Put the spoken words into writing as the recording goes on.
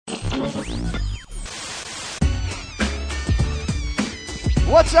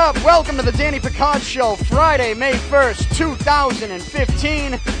What's up? Welcome to the Danny Picard Show, Friday, May 1st,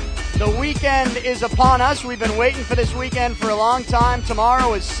 2015. The weekend is upon us. We've been waiting for this weekend for a long time.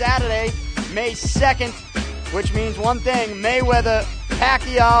 Tomorrow is Saturday, May 2nd, which means one thing, Mayweather,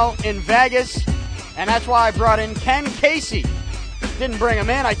 Pacquiao in Vegas. And that's why I brought in Ken Casey. Didn't bring him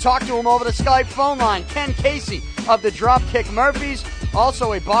in. I talked to him over the Skype phone line. Ken Casey of the Dropkick Murphys,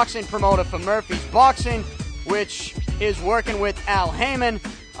 also a boxing promoter for Murphy's Boxing, which is working with Al Heyman.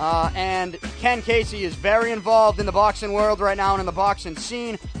 And Ken Casey is very involved in the boxing world right now and in the boxing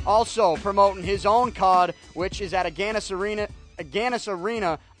scene. Also promoting his own card, which is at Agganis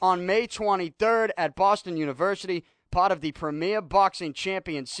Arena on May 23rd at Boston University. Part of the Premier Boxing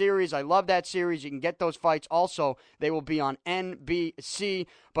Champion Series. I love that series. You can get those fights also. They will be on NBC.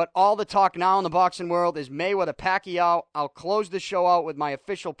 But all the talk now in the boxing world is Mayweather Pacquiao. I'll close the show out with my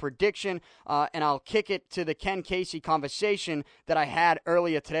official prediction, and I'll kick it to the Ken Casey conversation that I had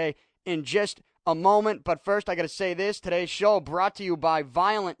earlier today in just a moment. But first, I got to say this. Today's show brought to you by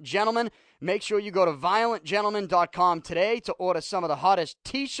Violent Gentlemen. Make sure you go to violentgentleman.com today to order some of the hottest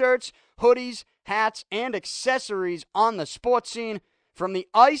t-shirts, hoodies, hats, and accessories on the sports scene. From the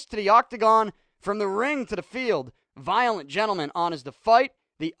ice to the octagon, from the ring to the field, Violent Gentleman honors the fight,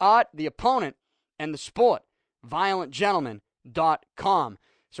 the art, the opponent, and the sport. ViolentGentleman.com.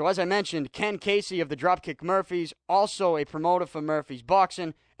 So as I mentioned, Ken Casey of the Dropkick Murphys, also a promoter for Murphy's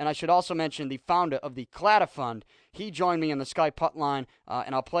Boxing, and I should also mention the founder of the Clatter Fund. He joined me on the Skype hotline,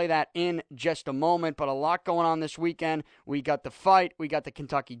 and I'll play that in just a moment, but a lot going on this weekend. We got the fight, we got the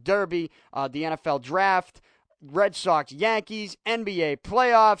Kentucky Derby, the NFL Draft, Red Sox, Yankees, NBA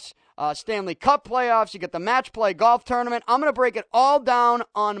playoffs, Stanley Cup playoffs. You get the match play golf tournament. I'm going to break it all down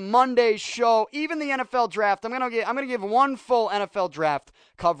on Monday's show. Even the NFL draft. I'm going to give one full NFL draft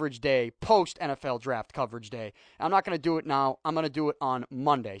coverage day, post NFL draft coverage day. I'm not going to do it now. I'm going to do it on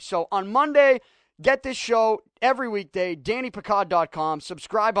Monday. So on Monday, get this show every weekday, DannyPicard.com.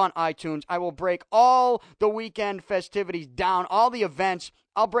 Subscribe on iTunes. I will break all the weekend festivities down, all the events.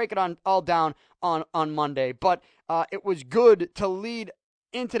 I'll break it all down on Monday. But it was good to lead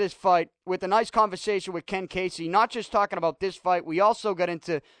into this fight with a nice conversation with Ken Casey. Not just talking about this fight. We also got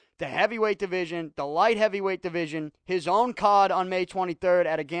into the heavyweight division, the light heavyweight division, his own card on May 23rd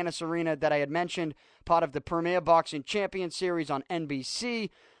at Agganis Arena that I had mentioned, part of the Premier Boxing Champion Series on NBC.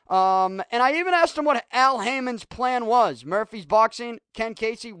 And I even asked him what Al Heyman's plan was. Murphy's Boxing, Ken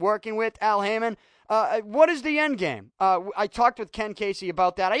Casey working with Al Heyman. What is the end game? I talked with Ken Casey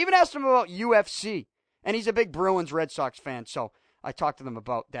about that. I even asked him about UFC, and he's a big Bruins Red Sox fan, so I talked to them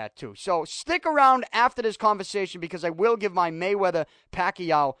about that too. So stick around after this conversation because I will give my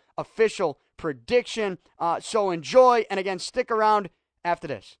Mayweather-Pacquiao official prediction. So enjoy, and again, stick around after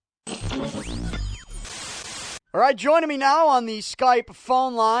this. All right, joining me now on the Skype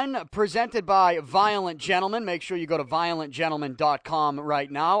phone line, presented by Violent Gentlemen. Make sure you go to violentgentleman.com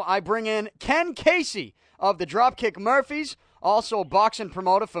right now. I bring in Ken Casey of the Dropkick Murphys, also a boxing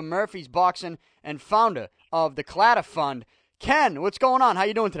promoter for Murphy's Boxing and founder of the Clatter Fund. Ken, what's going on? How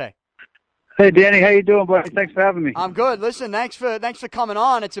you doing today? Hey, Danny. How you doing, buddy? Thanks for having me. I'm good. Listen, thanks for coming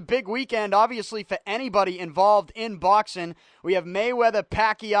on. It's a big weekend, obviously, for anybody involved in boxing. We have Mayweather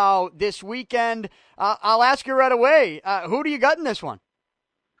Pacquiao this weekend. I'll ask you right away, who do you got in this one?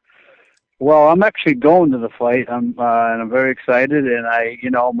 Well, I'm actually going to the fight. And I'm very excited. And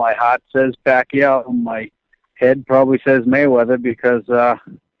my heart says Pacquiao. My head probably says Mayweather because,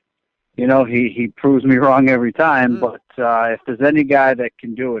 he proves me wrong every time. But if there's any guy that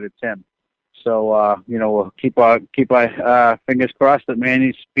can do it, it's him. So, we'll keep our fingers crossed that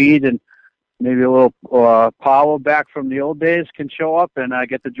Manny's speed and maybe a little power back from the old days can show up and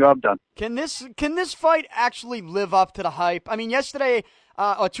get the job done. Can this fight actually live up to the hype? I mean, yesterday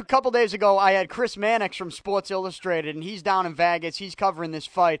or a couple days ago, I had Chris Mannix from Sports Illustrated, and he's down in Vegas. He's covering this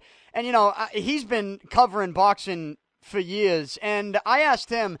fight. And, he's been covering boxing for years. And I asked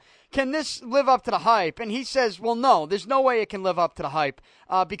him, can this live up to the hype? And he says, well, no, there's no way it can live up to the hype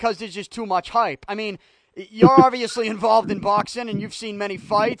because there's just too much hype. I mean, you're obviously involved in boxing and you've seen many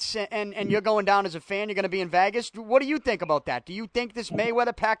fights and you're going down as a fan. You're going to be in Vegas. What do you think about that? Do you think this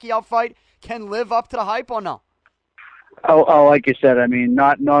Mayweather-Pacquiao fight can live up to the hype or no? Oh, like you said, I mean,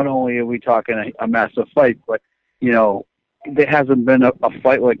 not only are we talking a massive fight, but, there hasn't been a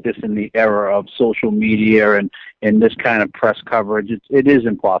fight like this in the era of social media and this kind of press coverage. It is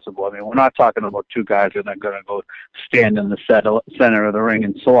impossible. I mean, we're not talking about two guys that are going to go stand in the center of the ring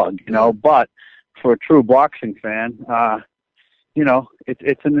and slug, but for a true boxing fan,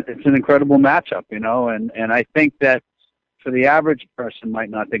 it's an incredible matchup, and I think that for the average person might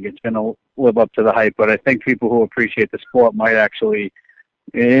not think it's going to live up to the hype, but I think people who appreciate the sport might actually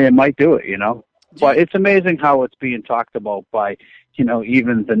it might do it, you know. But it's amazing how it's being talked about by, you know,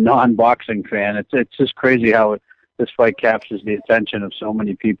 even the non-boxing fan. It's just crazy how this fight captures the attention of so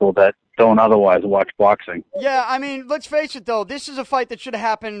many people that don't otherwise watch boxing. Yeah, I mean, let's face it, though. This is a fight that should have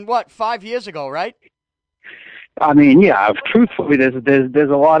happened, 5 years ago, right? I mean, yeah. Truthfully, there's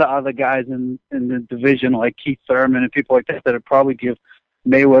a lot of other guys in the division like Keith Thurman and people like that would probably give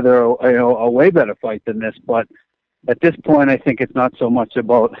Mayweather a way better fight than this. But at this point, I think it's not so much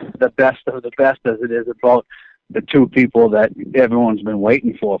about the best of the best as it is about the two people that everyone's been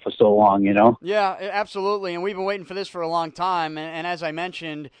waiting for so long, you know? Yeah, absolutely. And we've been waiting for this for a long time. And as I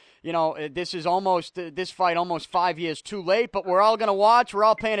mentioned, you know, this fight almost 5 years too late, but we're all going to watch. We're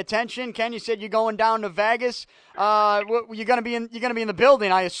all paying attention. Ken, you said you're going down to Vegas. You're going to be in the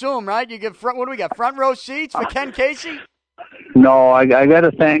building, I assume, right? What do we got? Front row seats for Ken Casey? No, I got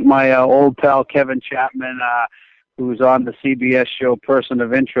to thank my old pal Kevin Chapman, who's on the CBS show Person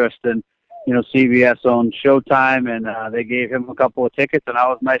of Interest, and you know, CBS owned Showtime, and they gave him a couple of tickets, and I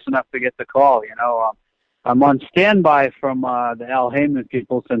was nice enough to get the call. You know, I'm on standby from the Al Heyman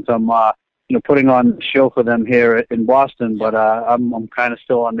people since I'm, you know, putting on the show for them here in Boston, but I'm kind of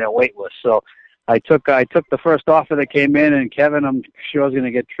still on their wait list. So I took the first offer that came in, and Kevin, I'm sure is going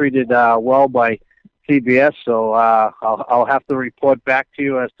to get treated well by CBS. So I'll have to report back to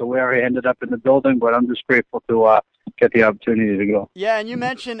you as to where I ended up in the building, but I'm just grateful to get the opportunity to go. Yeah, and you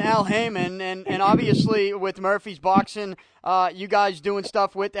mentioned Al Heyman, and obviously with Murphy's Boxing, you guys doing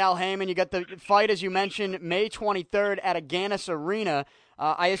stuff with Al Heyman. You got the fight, as you mentioned, May 23rd at Agganis Arena.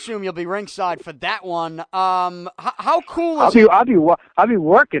 I assume you'll be ringside for that one. How cool is it? I'll be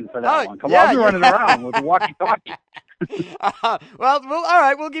working for that one. Come on, I'll be running around with the walkie-talkie. Well, all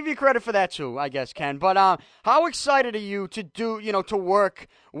right. We'll give you credit for that too, I guess, Ken. But how excited are you to work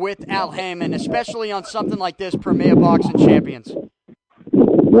with Al Heyman, especially on something like this, Premier Boxing Champions?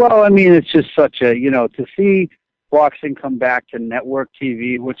 Well, I mean, it's just such a, you know, to see boxing come back to network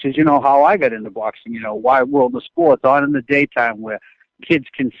TV, which is, you know, how I got into boxing. You know, Wide World of Sports on in the daytime where kids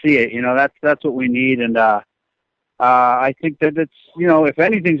can see it. You know, that's what we need, and I think that it's, you know, if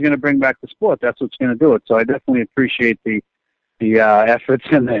anything's going to bring back the sport, that's what's going to do it. So I definitely appreciate the efforts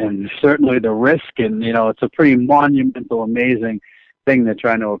and certainly the risk. And, you know, it's a pretty monumental, amazing thing they're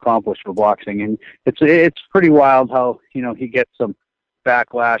trying to accomplish for boxing. And it's pretty wild how, you know, he gets some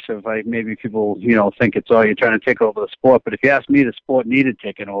backlash of like maybe people, you know, think it's, oh, you're trying to take over the sport. But if you ask me, the sport needed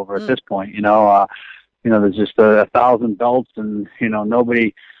taken over at this point, you know, there's just 1,000 belts and, you know,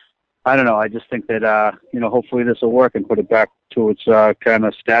 nobody, I don't know. I just think that, you know, hopefully this will work and put it back to its kind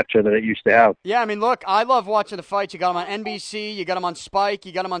of stature that it used to have. Yeah, I mean, look, I love watching the fights. You got them on NBC, you got them on Spike,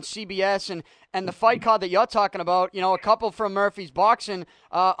 you got them on CBS, and the fight card that you're talking about, you know, a couple from Murphy's Boxing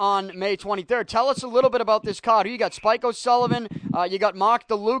on May 23rd. Tell us a little bit about this card. You got Spike O'Sullivan, you got Mark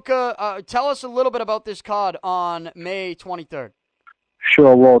DeLuca. Tell us a little bit about this card on May 23rd.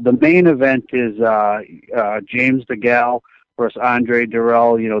 Sure. Well, the main event is James DeGale versus Andre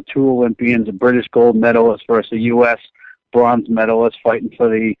Durrell, you know, two Olympians, a British gold medalist versus a U.S. bronze medalist fighting for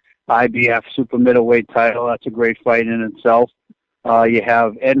the IBF super middleweight title. That's a great fight in itself. You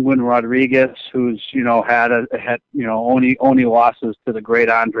have Edwin Rodriguez, who's, you know, had you know, only losses to the great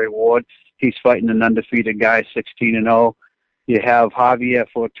Andre Ward. He's fighting an undefeated guy, 16-0. You have Javier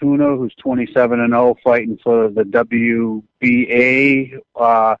Fortuna, who's 27-0, fighting for the WBA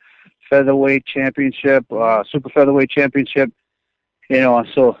featherweight championship, super featherweight championship. You know,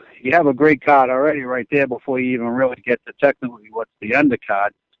 so you have a great card already right there before you even really get to technically what's the undercard.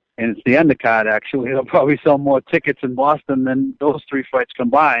 And it's the undercard, actually. They'll probably sell more tickets in Boston than those three fights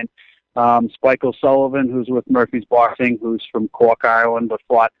combined. Spike O'Sullivan, who's with Murphy's Boxing, who's from Cork, Ireland, but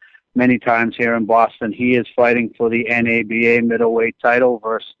fought many times here in Boston. He is fighting for the NABA middleweight title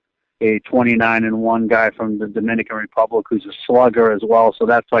versus a 29-1 guy from the Dominican Republic who's a slugger as well. So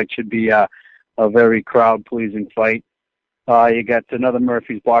that fight should be a very crowd-pleasing fight. You got another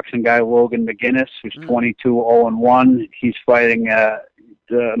Murphy's Boxing guy, Logan McGinnis, who's 22-0-1. He's fighting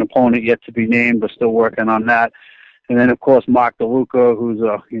an opponent yet to be named, but still working on that. And then, of course, Mark DeLuca, who's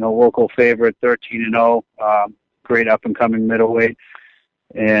a, you know, local favorite, 13-0, great up-and-coming middleweight.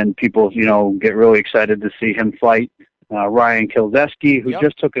 And people, you know, get really excited to see him fight. Ryan Kildeski, who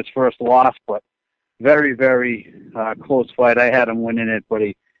just took his first loss, but very, very close fight. I had him winning it, but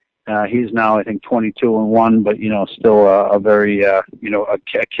he's now, I think, 22-1, but, you know, still a very, you know, a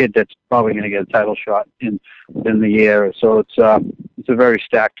kid that's probably going to get a title shot within the year. So it's a very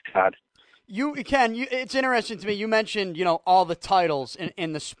stacked card. It's interesting to me. You mentioned, you know, all the titles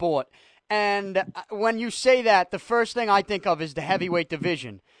in the sport. And when you say that, the first thing I think of is the heavyweight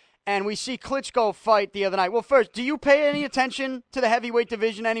division. and we see Klitschko fight the other night. Well, first, do you pay any attention to the heavyweight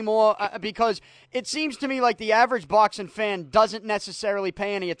division anymore? Because it seems to me like the average boxing fan doesn't necessarily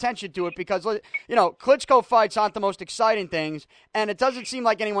pay any attention to it because, Klitschko fights aren't the most exciting things, and it doesn't seem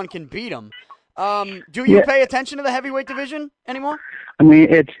like anyone can beat him. Do you pay attention to the heavyweight division anymore? I mean,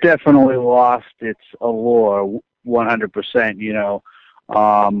 it's definitely lost its allure 100%,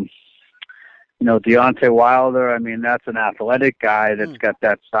 Deontay Wilder, I mean, that's an athletic guy that's got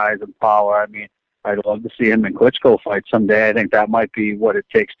that size and power. I mean, I'd love to see him and Klitschko fight someday. I think that might be what it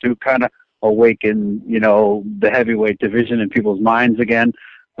takes to kind of awaken, the heavyweight division in people's minds again.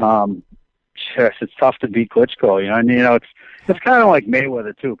 It's tough to beat Klitschko, and, it's kind of like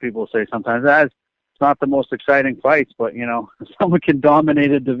Mayweather, too. People say sometimes, it's not the most exciting fights, but, if someone can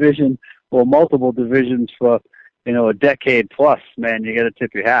dominate a division or multiple divisions for, a decade plus, man, you got to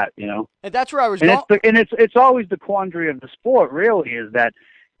tip your hat, And that's where I was going. And it's always the quandary of the sport, really, is that,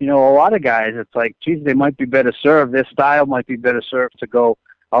 a lot of guys, it's like, geez, they might be better served. Their style might be better served to go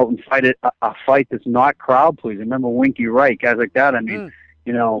out and fight a fight that's not crowd pleasing. Remember Winky Wright, guys like that. I mean,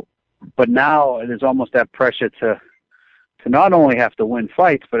 but now there's almost that pressure to not only have to win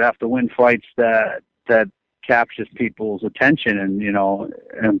fights, but have to win fights that captures people's attention,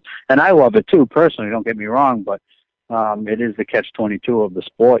 and I love it too personally. Don't get me wrong, but it is the catch-22 of the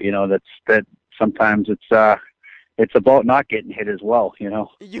sport. That sometimes it's about not getting hit as well.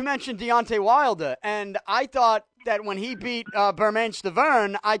 You mentioned Deontay Wilder, and I thought that when he beat Bermane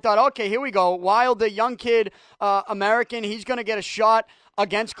Stiverne, I thought, okay, here we go. Wilder, young kid, American, he's going to get a shot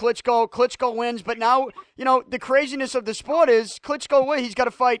against Klitschko. Klitschko wins, but now, the craziness of the sport is Klitschko, he's got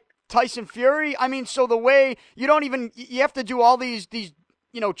to fight Tyson Fury. I mean, so the way you have to do all these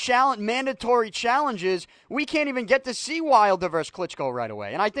mandatory challenges. We can't even get to see Wilder versus Klitschko right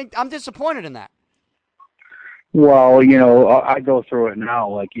away, and I think I'm disappointed in that. Well, I go through it now.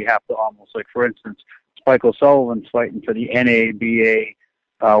 Like you have to almost, like for instance, Spike O'Sullivan's fighting for the NABA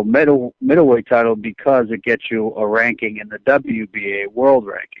middleweight title because it gets you a ranking in the WBA world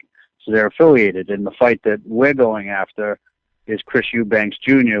ranking. So they're affiliated. And the fight that we're going after is Chris Eubanks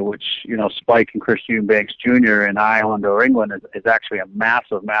Jr., which, Spike and Chris Eubanks Jr. in Ireland or England is actually a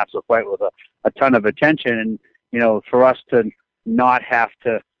massive, massive fight with a ton of attention. And, for us to not have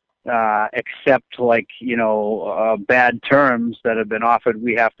to accept bad terms that have been offered,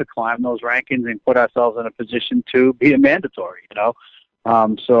 we have to climb those rankings and put ourselves in a position to be a mandatory,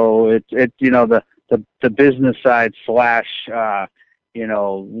 So it's the business side /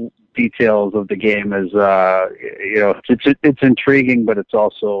 details of the game is, it's intriguing, but it's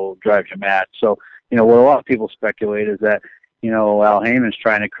also drives you mad. So, what a lot of people speculate is that, Al Heyman's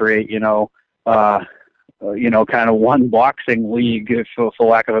trying to create, kind of one boxing league, for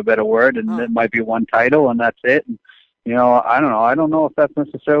lack of a better word, and it might be one title, and that's it. And, I don't know. I don't know if that's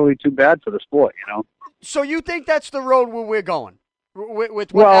necessarily too bad for the sport, So you think that's the road where we're going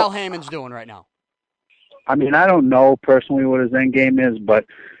with what Al Heyman's doing right now? I mean, I don't know personally what his end game is, but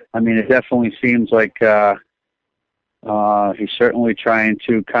I mean, it definitely seems like he's certainly trying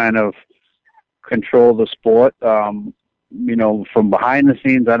to kind of control the sport. From behind the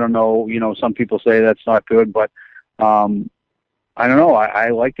scenes, I don't know. Some people say that's not good, but I don't know. I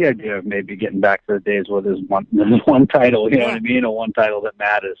like the idea of maybe getting back to the days where there's one title, you know what I mean, or one title that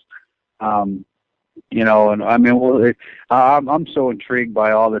matters. And I mean, I'm so intrigued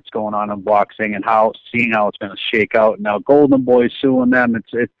by all that's going on in boxing and seeing how it's going to shake out. Now, Golden Boy's suing them.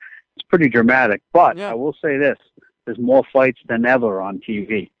 It's pretty dramatic. But I will say this: there's more fights than ever on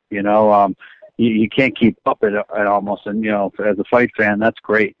TV. You can't keep up at almost. And as a fight fan, that's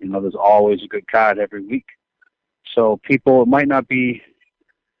great. There's always a good card every week. So it might not be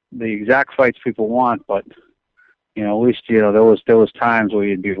the exact fights people want, but at least there was times where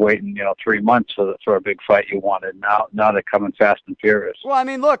you'd be waiting 3 months for a big fight you wanted. Now they're coming fast and furious. Well, I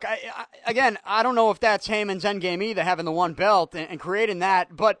mean, look, I don't know if that's Heyman's endgame either, having the one belt and creating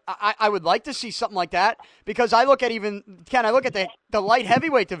that, but I would like to see something like that because I look at the light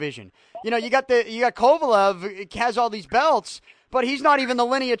heavyweight division. You got Kovalev has all these belts, but he's not even the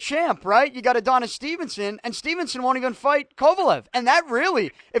linear champ, right? You got Adonis Stevenson, and Stevenson won't even fight Kovalev. And that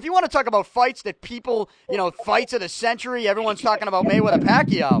really, if you want to talk about fights that people, fights of the century, everyone's talking about Mayweather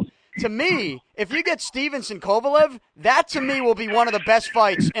Pacquiao. To me, if you get Stevenson Kovalev, that to me will be one of the best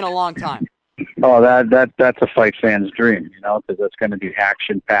fights in a long time. Oh, that's a fight fan's dream, because that's going to be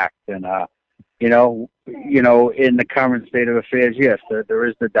action packed and in the current state of affairs, yes, there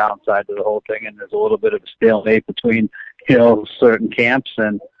is the downside to the whole thing, and there's a little bit of a stalemate between, certain camps,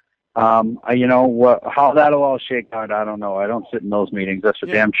 and how that'll all shake out, I don't know. I don't sit in those meetings, that's for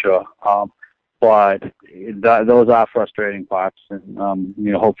damn sure. but those are frustrating parts, and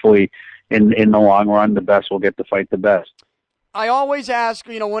hopefully, in the long run, the best will get to fight the best. I always ask,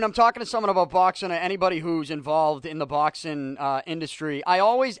 when I'm talking to someone about boxing or anybody who's involved in the boxing industry, I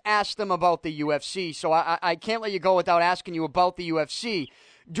always ask them about the UFC. So I can't let you go without asking you about the UFC.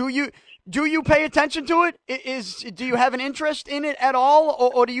 Do you pay attention to it? Do you have an interest in it at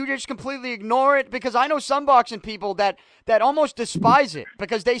all, or do you just completely ignore it? Because I know some boxing people that almost despise it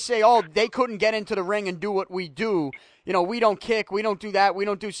because they say, oh, they couldn't get into the ring and do what we do. We don't kick, we don't do that, we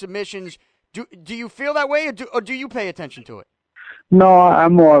don't do submissions. Do you feel that way, or do you pay attention to it? No,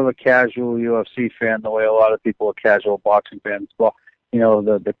 I'm more of a casual UFC fan, the way a lot of people are casual boxing fans. Well,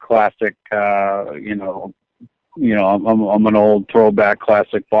 the classic, I'm an old throwback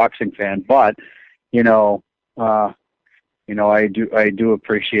classic boxing fan, but, I do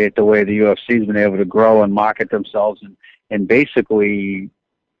appreciate the way the UFC's been able to grow and market themselves and basically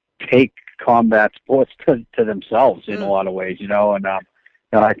take combat sports to themselves in a lot of ways, and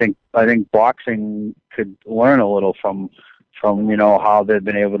I think boxing could learn a little from how they've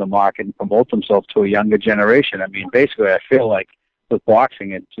been able to market and promote themselves to a younger generation. I mean, basically, I feel like with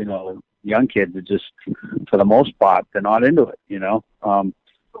boxing, it's, young kids are just, for the most part, they're not into it, and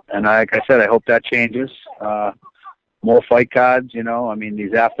like I said, I hope that changes. More fight cards,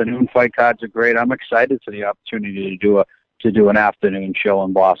 these afternoon fight cards are great. I'm excited for the opportunity to do an afternoon show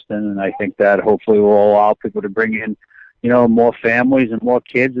in Boston, and I think that hopefully will allow people to bring in, more families and more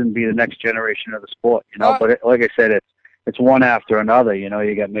kids and be the next generation of the sport, But like I said, it's one after another. You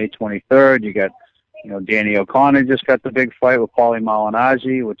got May 23rd. You got, Danny O'Connor just got the big fight with Paulie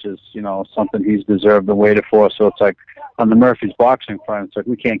Malignaggi, which is, something he's deserved and waited for. So it's like on the Murphy's boxing front, it's like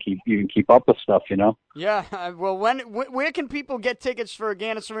we can't keep up with stuff, Yeah. Well, where can people get tickets for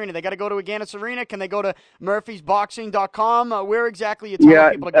Agganis Arena? They got to go to Agganis Arena. Can they go to murphysboxing.com? Where exactly are you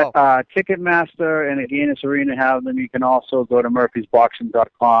telling people to go? Ticketmaster and Agganis Arena have them. You can also go to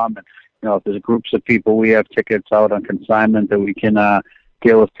murphysboxing.com. And, if there's groups of people, we have tickets out on consignment that we can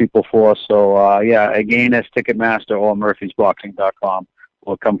deal with people for. So, Agganis, Ticketmaster, or murphysboxing.com.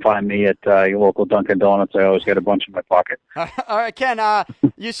 Or come find me at your local Dunkin' Donuts. I always get a bunch in my pocket. All right, Ken,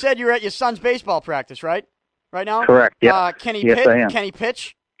 you said you're at your son's baseball practice, right? Right now? Correct, yeah. Can he yes, pitch? I am. Can he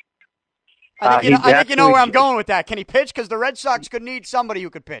pitch? I think you know where I'm going with that. Can he pitch? Because the Red Sox could need somebody who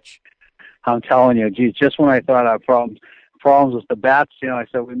could pitch. I'm telling you, geez, just when I thought I had problems with the bats, I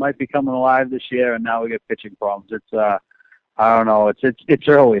said we might be coming alive this year, and now we get pitching problems. It's I don't know. It's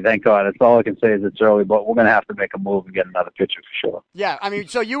early, thank God. It's all I can say is it's early, but we're going to have to make a move and get another pitcher for sure. Yeah,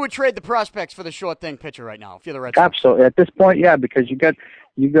 so you would trade the prospects for the short thing pitcher right now if you're the Red Sox? Absolutely. At this point, yeah, because you got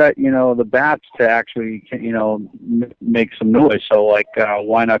the bats to actually make some noise. So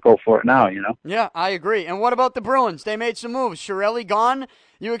why not go for it now? Yeah, I agree. And what about the Bruins? They made some moves. Chiarelli gone.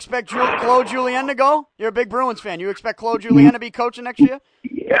 You expect Claude Julien to go? You're a big Bruins fan. You expect Claude Julien to be coaching next year?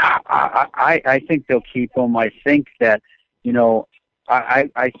 Yeah, I think they'll keep him. I think that.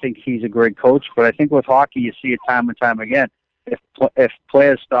 I think he's a great coach, but I think with hockey, you see it time and time again. If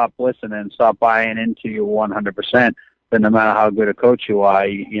players stop listening and stop buying into you 100%, then no matter how good a coach you are,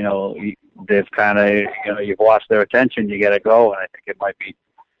 they've kind of, you've lost their attention. You got to go, and I think it might be,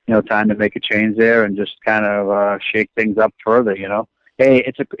 time to make a change there and just kind of shake things up further. Hey,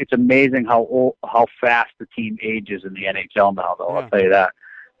 it's amazing how fast the team ages in the NHL now, though. Yeah. I'll tell you that.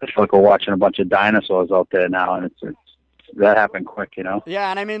 It's like we're watching a bunch of dinosaurs out there now, and it's that happened quick,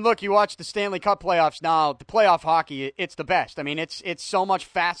 Yeah, and look, you watch the Stanley Cup playoffs now. The playoff hockey, it's the best. It's so much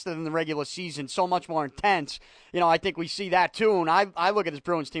faster than the regular season, so much more intense. I think we see that too. And I look at this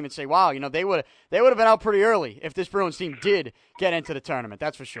Bruins team and say, wow, they would have been out pretty early if this Bruins team did get into the tournament.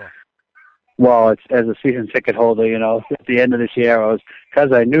 That's for sure. Well, it's as a season ticket holder, at the end of this year,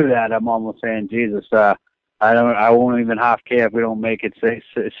 because I knew that, I'm almost saying, Jesus, I won't even half care if we don't make it. Say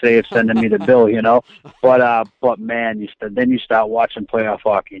if sending me the bill, But man, then you start watching playoff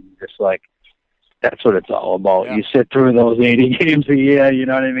hockey, and you're just like, that's what it's all about. Yeah. You sit through those 80 games a year, you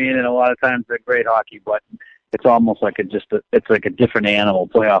know what I mean? And a lot of times they're great hockey, but it's almost like it's like a different animal.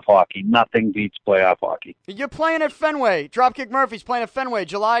 Playoff hockey, nothing beats playoff hockey. You're playing at Fenway. Dropkick Murphy's playing at Fenway,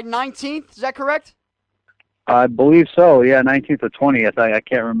 July 19th. Is that correct? I believe so. Yeah, 19th or 20th. I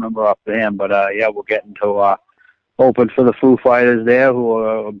can't remember offhand, but we're getting to open for the Foo Fighters there, who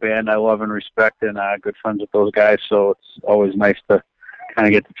are a band I love and respect, and good friends with those guys. So it's always nice to kind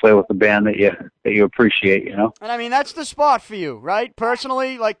of get to play with a band that you appreciate, And that's the spot for you, right?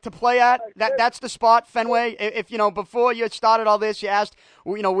 Personally, like to play at that's the spot, Fenway. If before you started all this, you asked,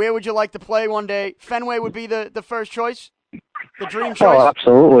 where would you like to play one day? Fenway would be the first choice. The dream choice? Oh,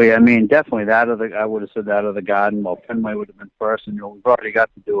 absolutely. Definitely I would have said that or the Garden. Well, Fenway would have been first, and we've already got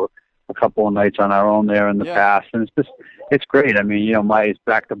to do a couple of nights on our own there in the past, and it's great. I mean, it's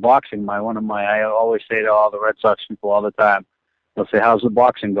back to boxing. I always say to all the Red Sox people all the time, they'll say, "How's the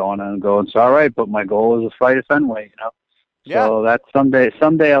boxing going?" And I go, "It's all right, but my goal is a fight at Fenway." Yeah. So that's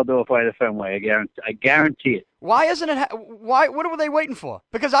someday I'll do a fight at Fenway. I guarantee it. Why isn't it? Why? What were they waiting for?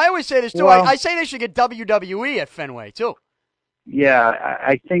 Because I always say this too. Well, I say they should get WWE at Fenway too. Yeah,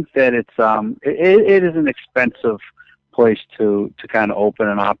 I think that it is an expensive place to kind of open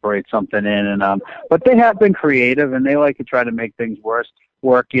and operate something in, and but they have been creative and they like to try to make things work.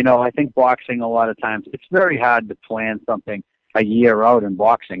 I think boxing a lot of times it's very hard to plan something a year out in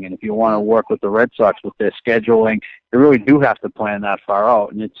boxing, and if you want to work with the Red Sox with their scheduling, you really do have to plan that far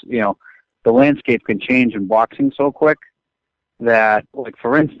out, and it's the landscape can change in boxing so quick that, like,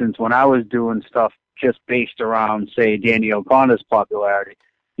 for instance, when I was doing stuff just based around, say, Danny O'Connor's popularity,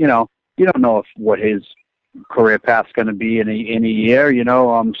 you don't know what his career path's going to be in a year,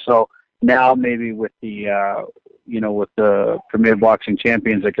 so now maybe with the with the Premier Boxing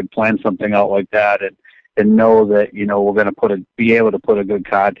Champions, I could plan something out like that and know that we're going to be able to put a good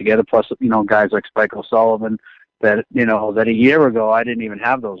card together. Plus, guys like Spike O'Sullivan that that a year ago I didn't even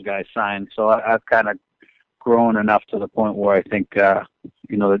have those guys signed. So I've kind of grown enough to the point where I think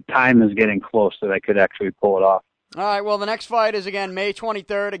the time is getting close that I could actually pull it off. All right, well, the next fight is, again, May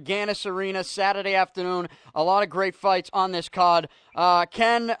 23rd at Gannis Arena, Saturday afternoon. A lot of great fights on this card.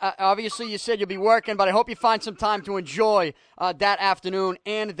 Ken, obviously you said you'll be working, but I hope you find some time to enjoy that afternoon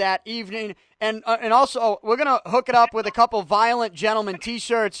and that evening. And also, we're going to hook it up with a couple Violent Gentlemen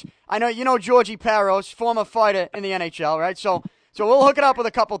T-shirts. I know you know Georgie Parros, former fighter in the NHL, right? So we'll hook it up with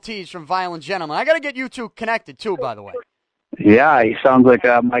a couple tees from Violent Gentlemen. I got to get you two connected, too, by the way. Yeah, he sounds like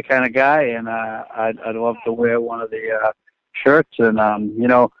my kind of guy, and I'd love to wear one of the shirts. And I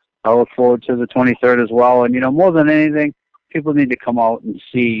look forward to the 23rd as well. And more than anything, people need to come out and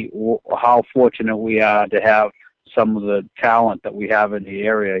see how fortunate we are to have some of the talent that we have in the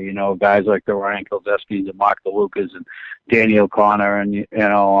area. Guys like the Ryan Kildeskis and Mark DeLucas and Danny O'Connor, and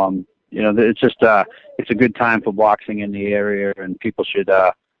it's just it's a good time for boxing in the area, and people should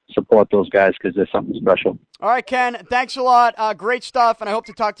support those guys because there's something special. All right, Ken, thanks a lot. Great stuff, and I hope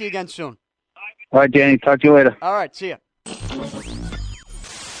to talk to you again soon. All right, Danny, talk to you later. All right, see ya.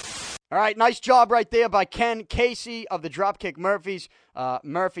 All right, nice job right there by Ken Casey of the Dropkick Murphys.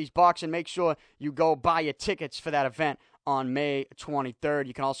 Murphys Boxing. Make sure you go buy your tickets for that event on May 23rd.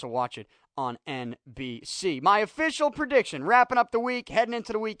 You can also watch it on NBC. My official prediction, wrapping up the week, heading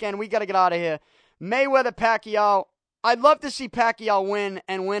into the weekend, we got to get out of here. Mayweather, Pacquiao. I'd love to see Pacquiao win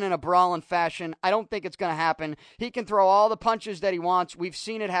and win in a brawling fashion. I don't think it's going to happen. He can throw all the punches that he wants. We've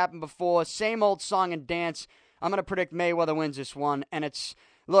seen it happen before. Same old song and dance. I'm going to predict Mayweather wins this one. And it's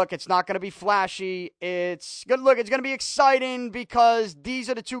not going to be flashy. It's going to be exciting because these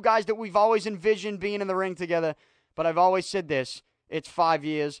are the two guys that we've always envisioned being in the ring together. But I've always said this. It's 5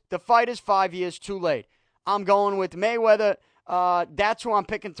 years. The fight is 5 years too late. I'm going with Mayweather. That's who I'm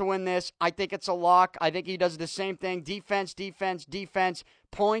picking to win this. I think it's a lock. I think he does the same thing. Defense, defense, defense.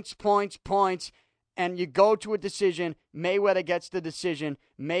 Points, points, points. And you go to a decision. Mayweather gets the decision.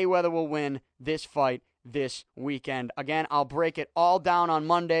 Mayweather will win this fight this weekend. Again, I'll break it all down on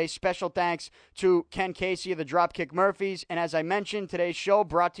Monday. Special thanks to Ken Casey of the Dropkick Murphys. And as I mentioned, today's show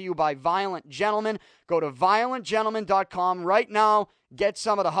brought to you by Violent Gentlemen. Go to violentgentleman.com right now. Get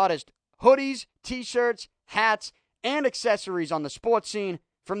some of the hottest hoodies, t-shirts, hats, and accessories on the sports scene.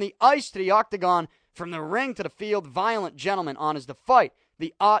 From the ice to the octagon, from the ring to the field, Violent Gentlemen honors the fight,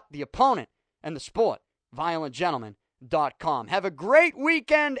 the art, the opponent, and the sport. violentgentleman.com. Have a great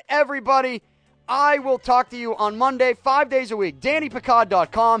weekend, everybody. I will talk to you on Monday, 5 days a week.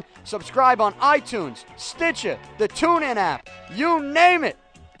 DannyPicard.com. Subscribe on iTunes, Stitcher, the TuneIn app. You name it.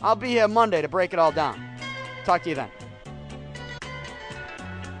 I'll be here Monday to break it all down. Talk to you then.